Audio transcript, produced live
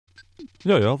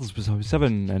Yo, this is episode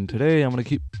 7, and today I'm gonna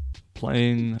keep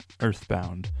playing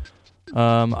Earthbound.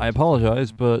 I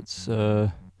apologize, but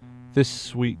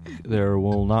this week there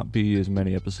will not be as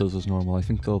many episodes as normal. I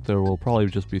think there will probably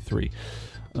just be 3,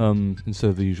 instead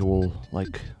of the usual,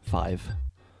 like, 5.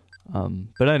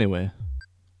 But anyway,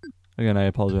 again, I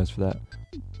apologize for that,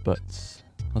 but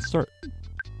let's start.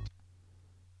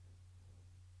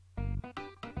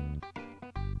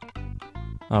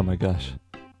 Oh my gosh.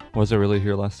 Was I really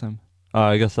here last time?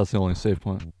 I guess that's the only save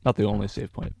point. Not the only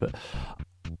save point, but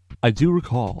I do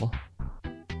recall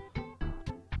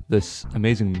this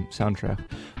amazing soundtrack.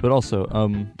 But also,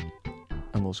 and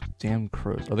those damn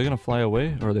crows. Are they gonna fly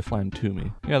away, or are they flying to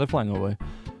me? Yeah, they're flying away.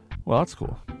 Well, that's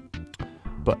cool.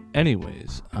 But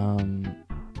anyways,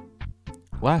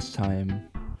 last time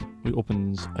we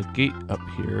opened a gate up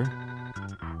here,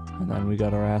 and then we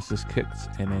got our asses kicked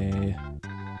in a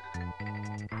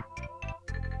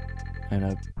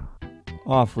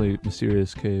awfully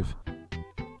mysterious cave.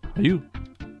 Are you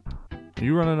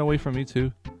running away from me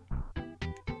too?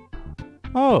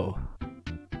 Oh!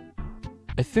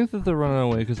 I think that they're running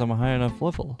away because I'm a high enough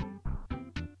level.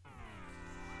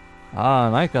 Ah,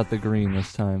 and I got the green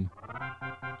this time.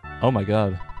 Oh my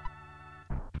god.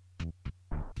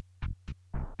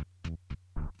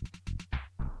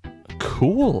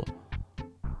 Cool!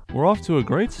 We're off to a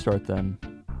great start then.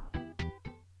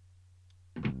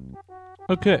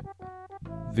 Okay.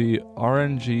 The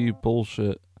RNG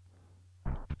bullshit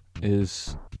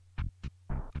is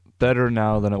better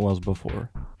now than it was before.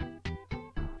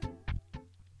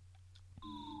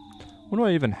 What do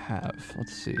I even have?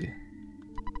 Let's see.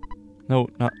 No,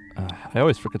 not... I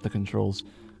always forget the controls.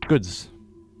 Goods.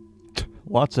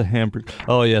 Lots of hamburger...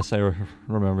 Oh yes, I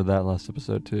remember that last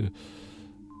episode too.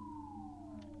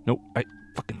 Nope,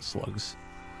 fucking slugs.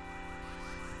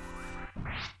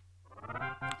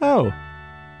 Oh!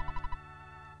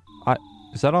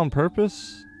 Is that on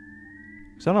purpose?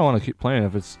 Because I don't want to keep playing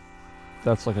if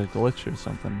that's like a glitch or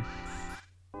something.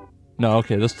 No,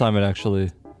 okay, this time it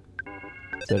actually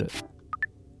did it.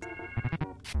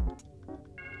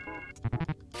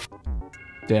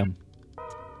 Damn.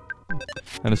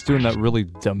 And it's doing that really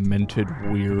demented,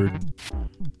 weird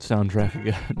soundtrack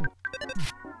again.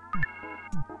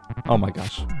 Oh my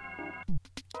gosh.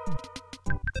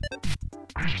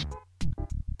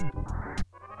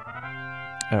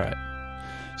 Alright.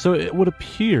 So it would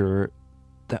appear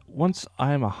that once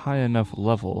I'm a high enough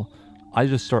level, I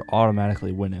just start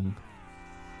automatically winning.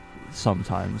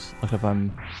 Sometimes. Like if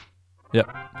I'm... Yep.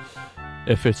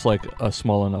 If it's like a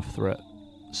small enough threat.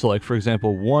 So like for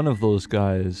example, one of those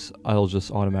guys I'll just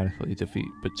automatically defeat,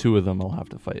 but 2 of them I'll have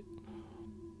to fight.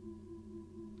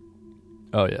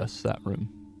 Oh yes, that room.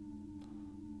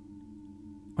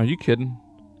 Are you kidding?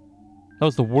 That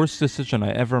was the worst decision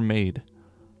I ever made.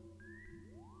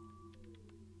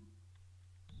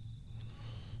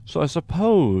 So I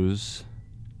suppose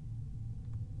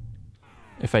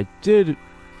if I did...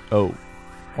 Oh,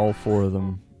 all 4 of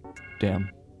them. Damn.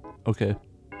 Okay.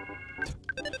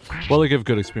 Well, they give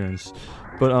good experience.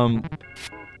 But,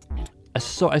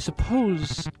 so I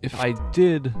suppose if I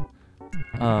did,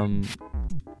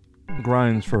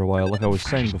 grinds for a while, like I was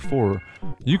saying before,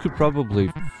 you could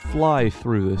probably fly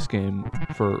through this game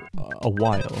for a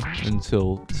while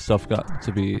until stuff got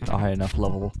to be a high enough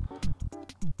level.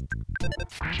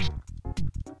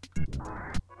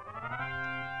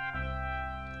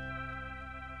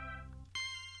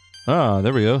 Ah,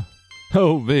 there we go.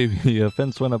 Oh, baby, a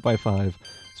fence went up by 5.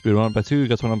 Speed went up by 2,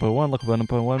 guts went up by 1, luck went up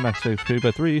by 1, max HP by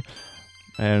 3.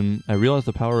 And I realized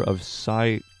the power of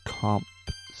Comp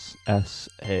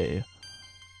SA.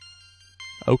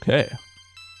 Okay.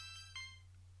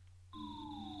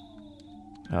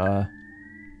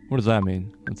 What does that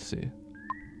mean? Let's see.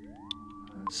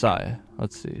 Psi.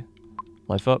 Let's see.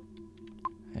 Life up.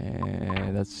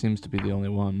 And that seems to be the only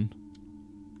one.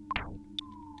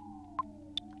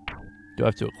 Do I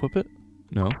have to equip it?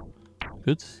 No.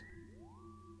 Goods?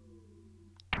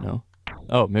 No.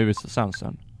 Oh, maybe it's the sound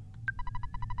stone.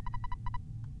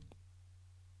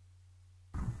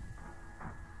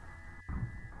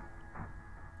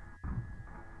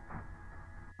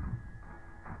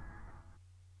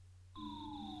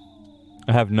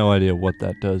 I have no idea what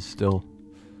that does still.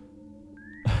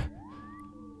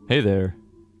 Hey there.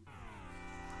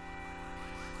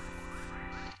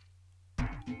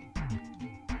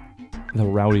 The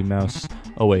rowdy mouse.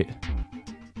 Oh wait.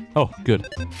 Oh, good.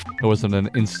 It wasn't an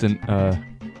instant,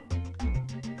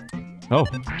 Oh,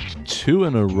 2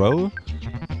 in a row?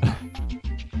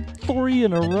 3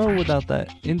 in a row without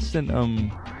that instant,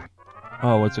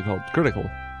 oh, what's it called? Critical.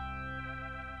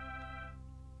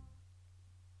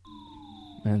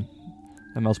 Man,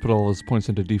 That mouse put all his points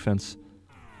into defense.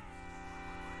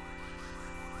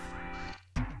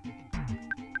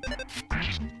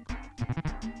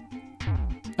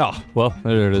 Oh, well,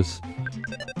 there it is.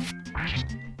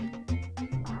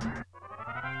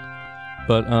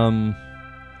 But,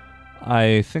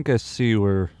 I think I see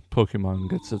where Pokemon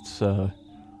gets its,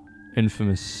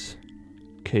 infamous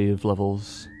cave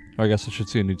levels. Or I guess I should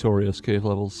see notorious cave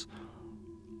levels.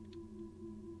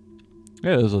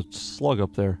 Yeah, there's a slug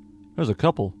up there. There's a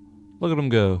couple. Look at them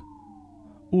go.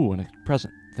 Ooh, and a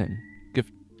present thing.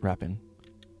 Gift wrapping.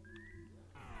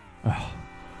 Ugh.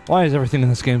 Why is everything in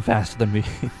this game faster than me?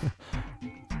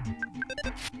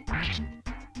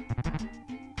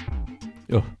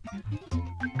 Ugh.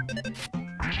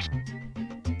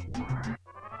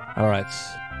 Alright.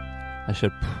 I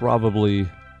should probably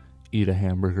eat a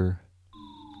hamburger.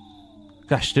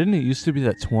 Gosh, didn't it used to be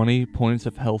that 20 points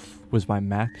of health was my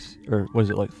max? Or was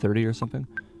it like 30 or something?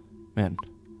 Man,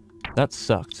 that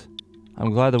sucked.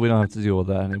 I'm glad that we don't have to deal with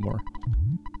that anymore.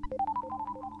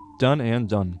 Done and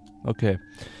done. Okay.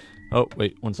 Oh,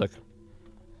 wait, one sec.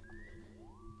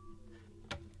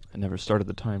 I never started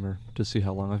the timer to see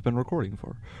how long I've been recording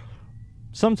for.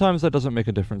 Sometimes that doesn't make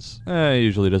a difference. It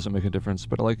usually doesn't make a difference,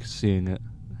 but I like seeing it.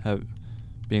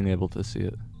 Being able to see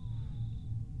it.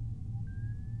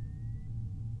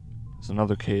 There's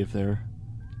another cave there.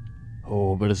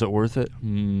 Oh, but is it worth it?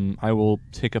 I will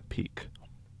take a peek.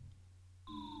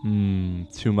 2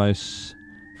 mice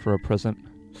for a present.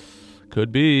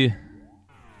 Could be.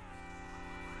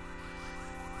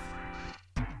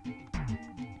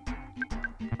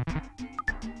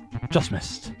 Just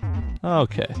missed.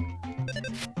 Okay.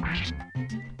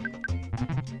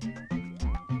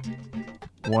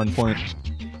 1 point.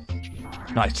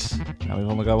 Nice. Now we've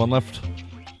only got one left.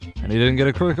 And he didn't get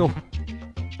a critical.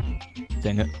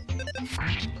 Dang it.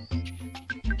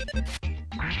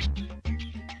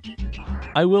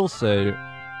 I will say,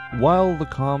 while the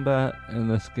combat in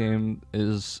this game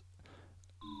is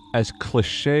as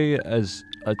cliche as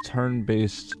a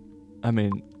turn-based,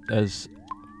 as,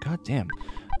 goddamn,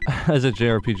 as a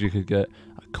JRPG could get,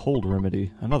 a cold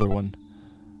remedy, another one.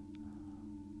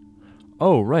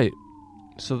 Oh, right.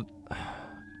 So,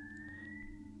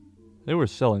 they were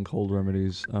selling cold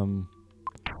remedies.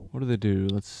 What do they do?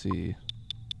 Let's see.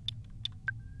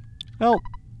 Help!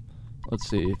 Let's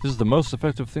see. This is the most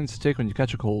effective thing to take when you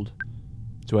catch a cold.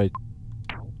 Do I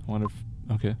want to...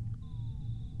 Okay.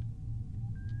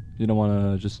 You don't want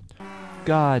to just...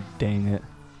 God dang it.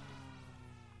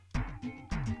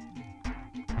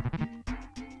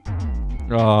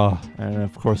 Oh, and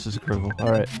of course it's critical.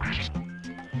 Alright.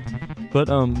 But,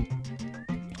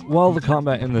 while the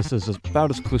combat in this is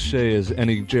about as cliche as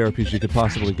any JRPG could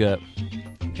possibly get,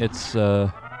 it's,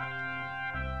 you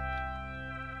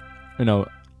know,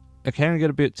 it can get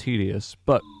a bit tedious,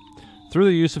 but through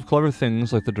the use of clever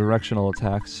things like the directional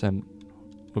attacks and...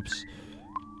 Whoops.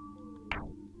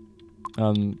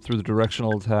 Through the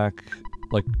directional attack,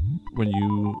 like when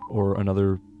you or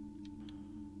another...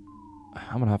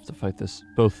 I'm gonna have to fight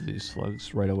both of these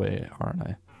slugs right away, aren't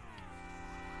I?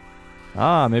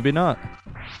 Ah, maybe not.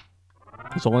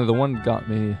 Because only the one got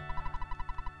me.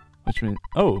 Which means...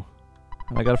 Oh!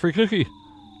 And I got a free cookie!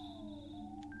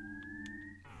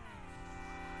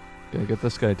 Gotta get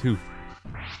this guy too.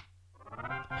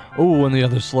 Oh, and the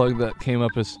other slug that came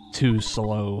up is too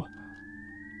slow.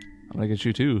 I'm gonna get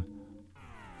you too.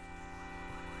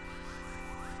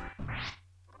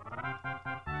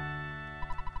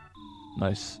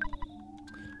 Nice.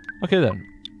 Okay then.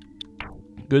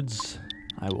 Goods.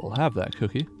 I will have that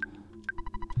cookie.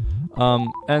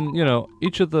 And, you know,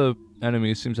 each of the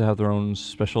enemies seems to have their own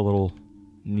special little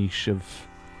niche of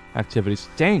activities.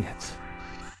 Dang it!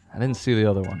 I didn't see the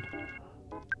other one.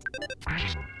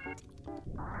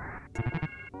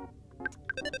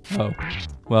 Oh.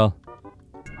 Well.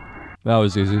 That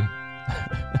was easy.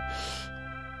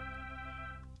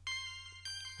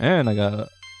 And I got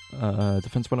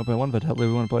defense went up by 1,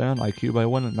 vitality went by 1, IQ by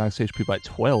 1, and max HP by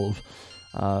 12.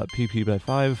 PP by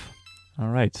 5.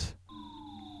 Alright.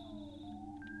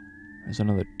 There's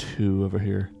another 2 over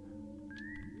here.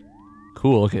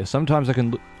 Cool, okay, sometimes I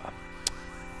can...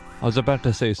 I was about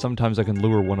to say, sometimes I can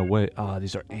lure one away. Ah,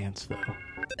 these are ants, though.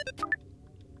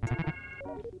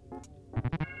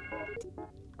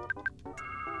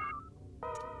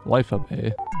 Life up,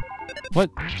 eh? What?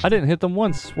 I didn't hit them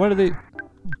once. Why do they...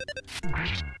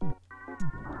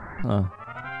 Huh.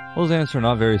 Those ants are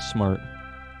not very smart.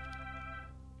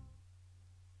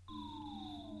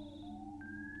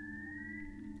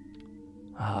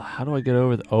 How do I get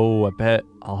over Oh, I bet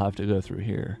I'll have to go through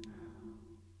here.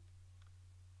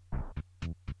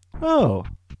 Oh!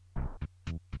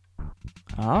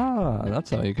 Ah, that's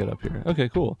how you get up here. Okay,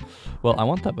 cool. Well, I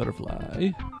want that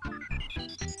butterfly.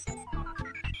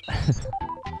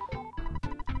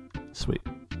 Sweet.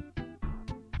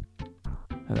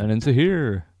 And then into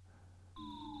here.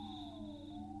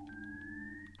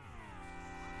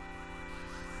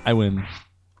 I win.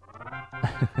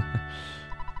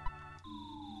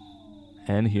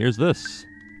 And here's this.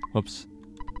 Whoops.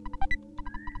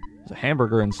 There's a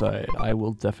hamburger inside. I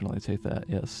will definitely take that,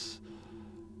 yes.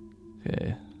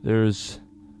 Okay, there's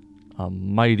a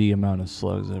mighty amount of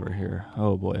slugs over here.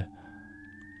 Oh boy.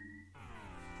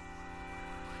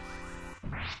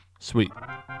 Sweet.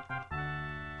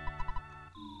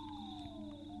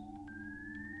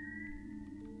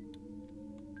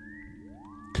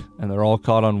 And they're all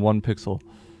caught on 1 pixel.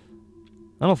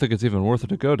 I don't think it's even worth it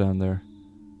to go down there.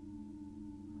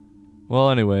 Well,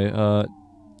 anyway,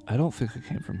 I don't think it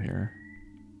came from here.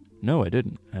 No, I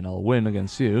didn't. And I'll win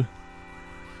against you.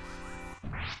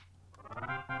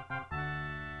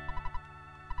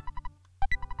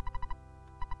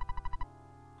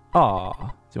 Ah,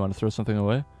 do you want to throw something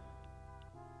away?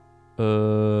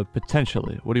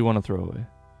 Potentially. What do you want to throw away?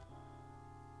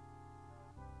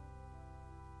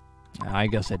 I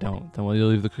guess I don't. Then will you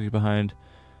leave the cookie behind?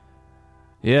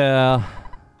 Yeah.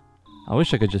 I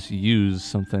wish I could just use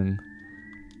something.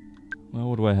 Well,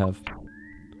 what do I have?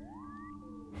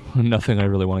 Nothing I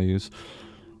really want to use.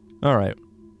 Alright.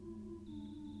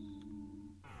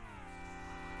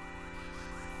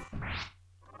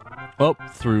 Oh,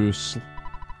 through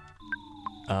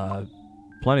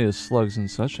plenty of slugs and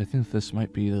such. I think this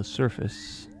might be the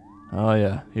surface. Oh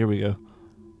yeah, here we go.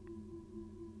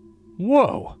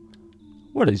 Whoa!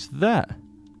 What is that?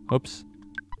 Oops.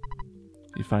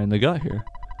 You finally got here.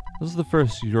 This is the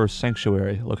first your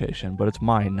sanctuary location, but it's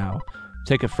mine now.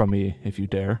 Take it from me if you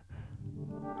dare.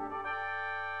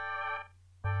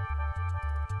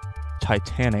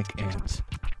 Titanic ant.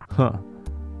 Huh.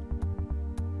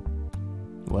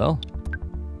 Well.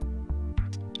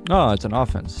 Oh, it's an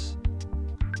offense.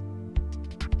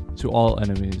 To all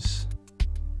enemies.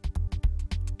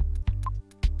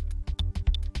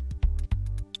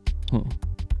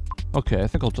 Okay, I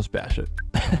think I'll just bash it.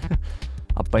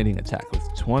 A biting attack with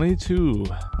 22.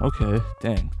 Okay,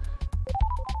 dang.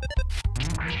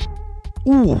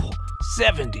 Ooh,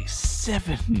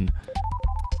 77.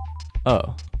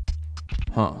 Oh.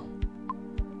 Huh.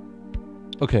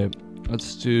 Okay,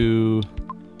 let's do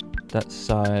that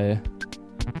side.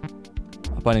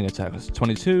 A biting attack was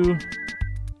 22.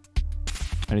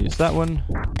 I use that one,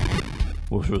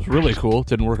 which was really cool.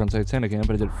 Didn't work on Titanic again,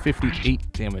 but it did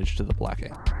 58 damage to the black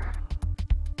ant.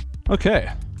 Okay.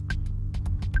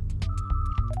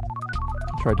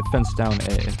 Try defense down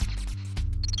A.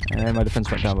 And my defense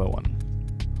went down by 1.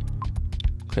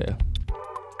 Okay.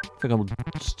 I think I'll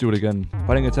just do it again.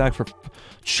 Fighting attack for...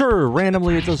 Sure,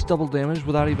 randomly it does double damage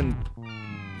without even...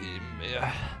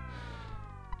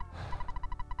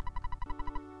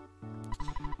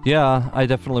 Yeah, I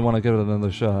definitely want to give it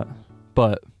another shot.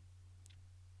 But...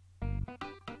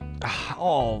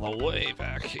 all the way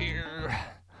back here...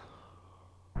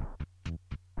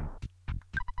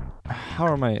 How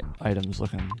are my items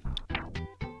looking?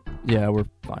 Yeah, we're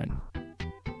fine.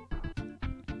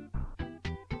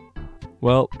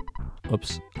 Well,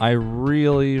 oops. I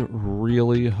really,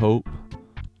 really hope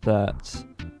that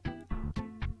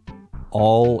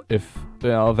all, if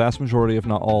a vast majority, if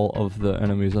not all, of the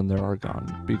enemies in there are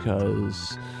gone,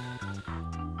 because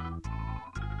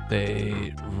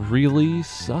they really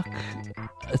suck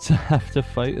to have to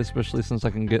fight, especially since I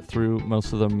can get through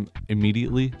most of them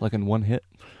immediately, like in 1 hit.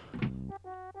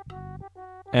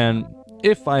 And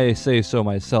if I say so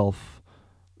myself,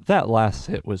 that last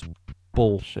hit was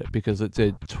bullshit, because it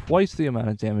did twice the amount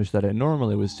of damage that it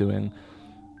normally was doing.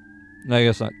 I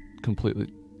guess not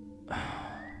completely.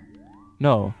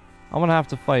 No, I'm gonna have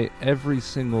to fight every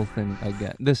single thing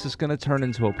again. This is gonna turn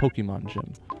into a Pokemon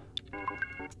gym.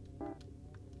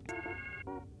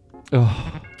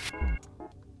 Ugh.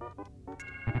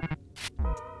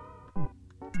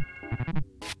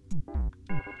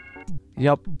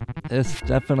 Yep, this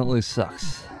definitely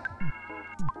sucks.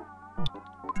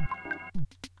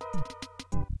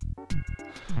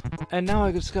 And now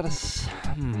I just gotta...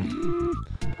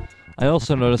 I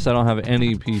also noticed I don't have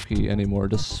any PP anymore,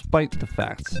 despite the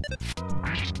fact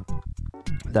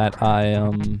that I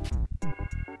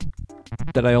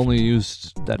only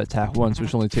used that attack once,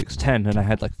 which only takes 10, and I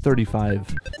had like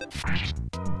 35.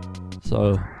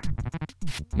 So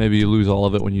maybe you lose all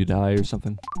of it when you die or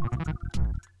something.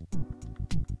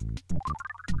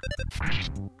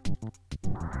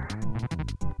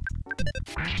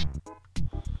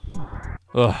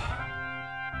 Ugh.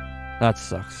 That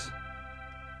sucks.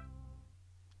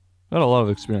 Got a lot of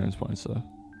experience points though.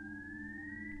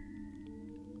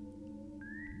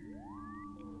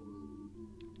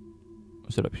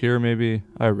 Was it up here maybe?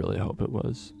 I really hope it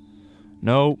was.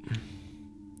 Nope.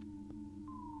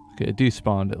 Okay, it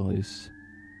despawned at least.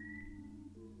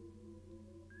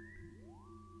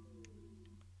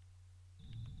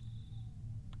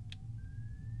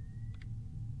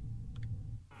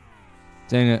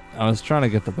 Dang it, I was trying to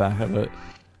get the back of it.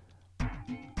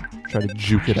 Try to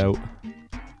juke it out.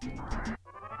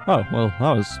 Oh, well,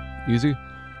 that was easy.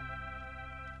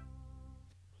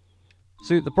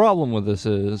 See, the problem with this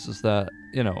is that,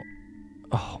 you know...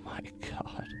 Oh my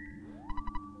god.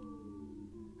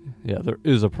 Yeah, there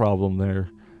is a problem there.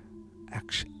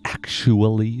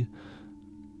 Actually.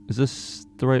 Is this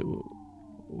the right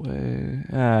way?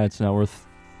 Ah, it's not worth...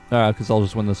 Ah, because I'll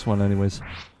just win this one anyways.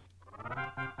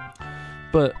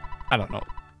 But, I don't know.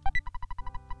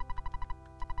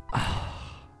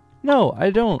 No, I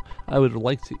don't. I would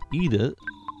like to eat it.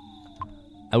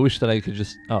 I wish that I could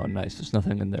just... Oh, nice. There's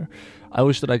nothing in there. I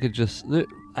wish that I could just...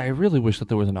 I really wish that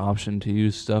there was an option to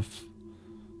use stuff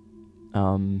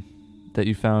that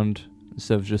you found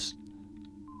instead of just...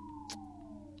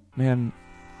 Man.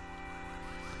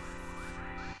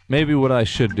 Maybe what I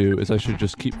should do is I should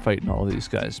just keep fighting all of these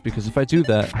guys. Because if I do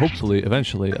that, hopefully,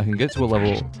 eventually, I can get to a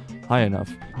level high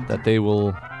enough that they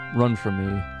will run from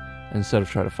me instead of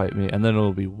try to fight me. And then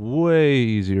it'll be way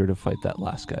easier to fight that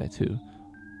last guy, too.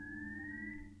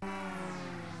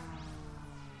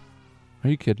 Are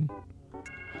you kidding?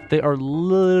 They are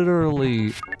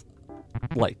literally,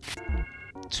 like,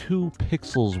 2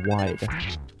 pixels wide.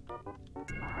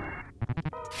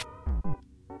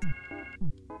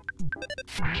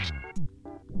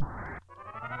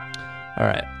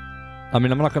 Alright. I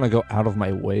mean, I'm not gonna go out of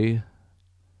my way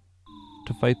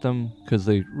to fight them, because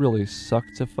they really suck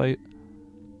to fight.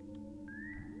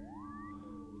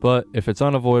 But if it's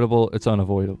unavoidable, it's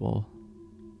unavoidable.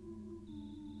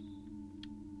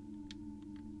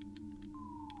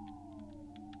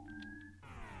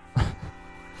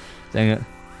 Dang it.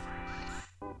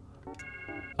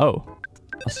 Oh.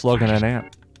 A slug and an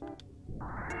ant.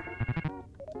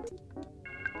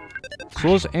 So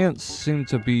those ants seem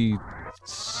to be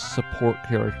support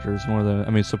characters more than... I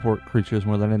mean, support creatures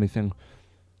more than anything.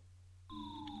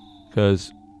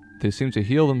 Because they seem to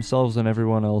heal themselves and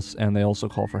everyone else, and they also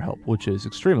call for help, which is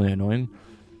extremely annoying.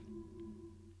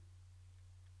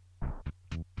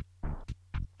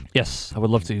 Yes, I would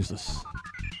love to use this.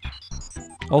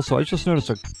 Also, I just noticed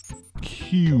a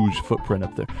huge footprint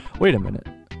up there. Wait a minute.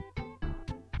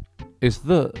 Is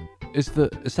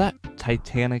that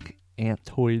Titanic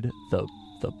Antoid the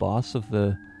boss of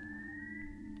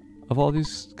all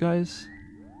these guys?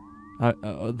 What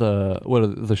are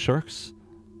the sharks?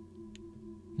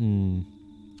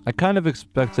 I kind of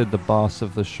expected the boss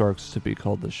of the sharks to be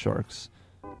called the sharks.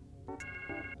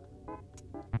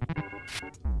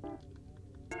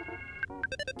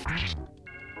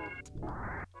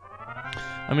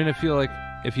 I mean, I feel like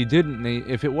if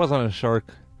it wasn't a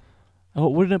shark, oh,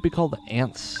 wouldn't it be called the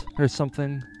ants or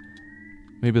something?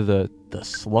 Maybe the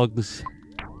slugs.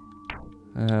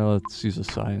 Let's use a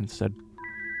sigh instead.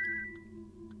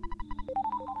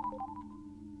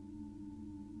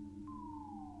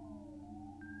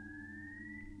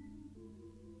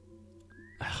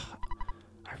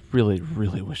 I really,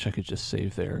 really wish I could just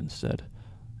save there instead.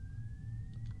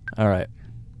 Alright.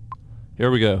 Here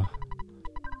we go.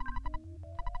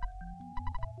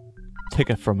 Take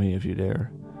it from me if you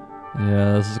dare.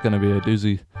 Yeah, this is gonna be a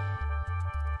doozy.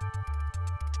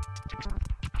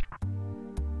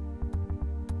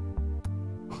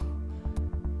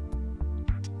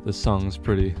 This song's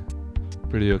pretty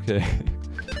okay.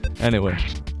 Anyway.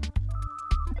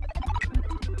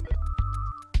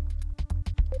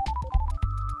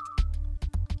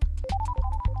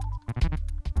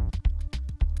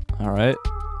 Alright.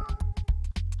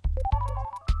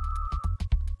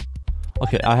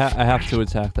 Okay, I have to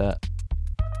attack that.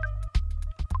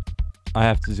 I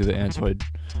have to do the Antoid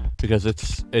because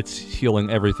it's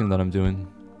healing everything that I'm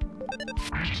doing.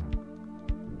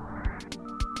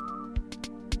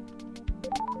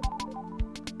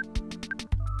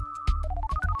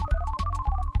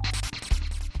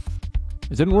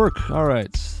 It didn't work. All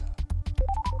right.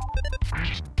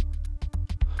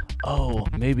 Oh,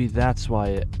 maybe that's why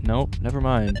it... Nope, never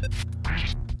mind.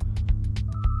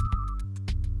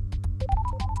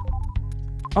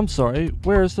 I'm sorry,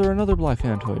 where is there another black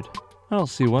Antoid? I don't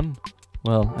see one.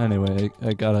 Well, anyway,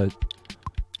 I gotta...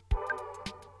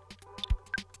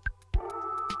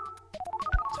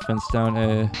 Defense down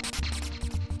A.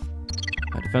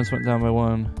 My defense went down by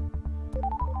 1.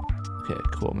 Okay,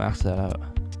 cool, max that out.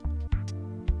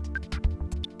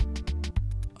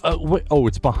 Wait, oh,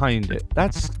 it's behind it.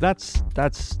 That's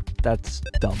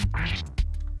dumb.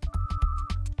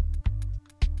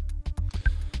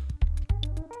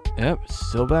 Yep,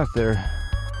 still back there.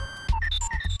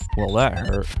 Well, that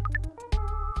hurt.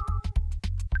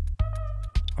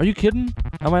 Are you kidding?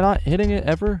 Am I not hitting it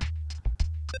ever?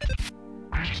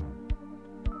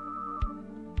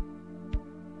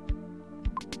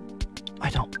 I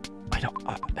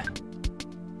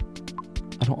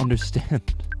don't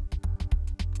understand.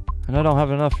 And I don't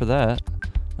have enough for that.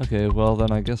 Okay, well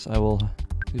then I guess I will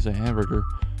use a hamburger.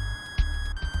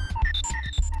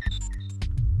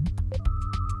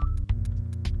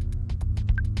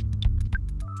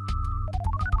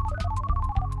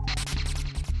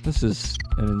 This is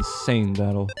an insane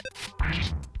battle.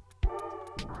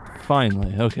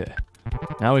 Finally, okay.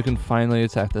 Now we can finally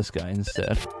attack this guy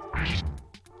instead.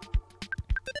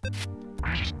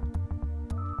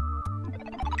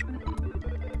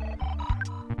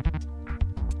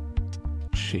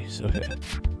 Jeez, okay.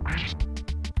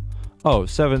 Oh,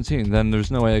 17, then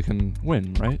there's no way I can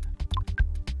win, right?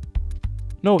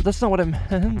 No, that's not what I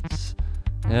meant.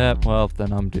 Yeah, well,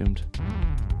 then I'm doomed.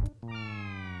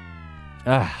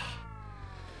 Ah.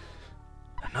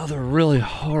 Another really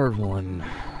hard one.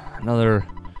 Another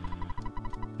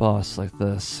boss like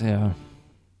this, yeah.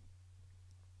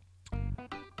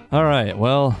 Alright,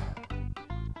 well.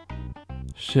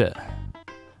 Shit.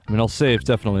 I mean, I'll save,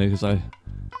 definitely, because I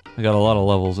got a lot of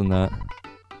levels in that.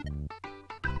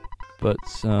 But,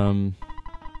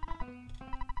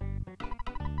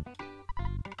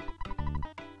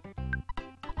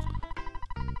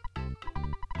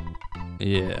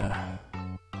 yeah.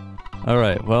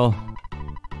 Alright, well.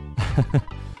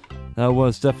 That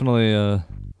was definitely a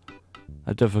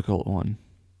difficult one.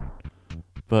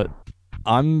 But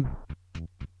I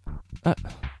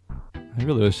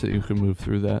really wish that you could move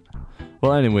through that.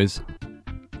 Well, anyways,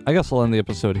 I guess I'll end the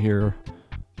episode here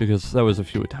because that was a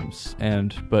few attempts,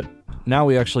 but now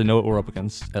we actually know what we're up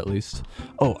against, at least.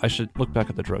 Oh, I should look back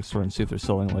at the drugstore and see if they're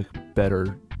selling, like,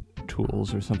 better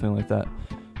tools or something like that.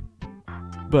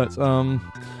 But,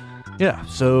 yeah,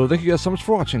 so thank you guys so much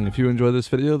for watching. If you enjoyed this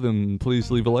video, then please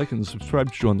leave a like and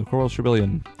subscribe to join the Chorus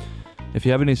Rebellion. If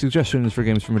you have any suggestions for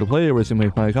games for me to play or ways to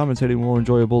make my commentating more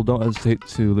enjoyable, don't hesitate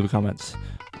to leave a comment.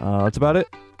 That's about it.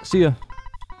 See ya!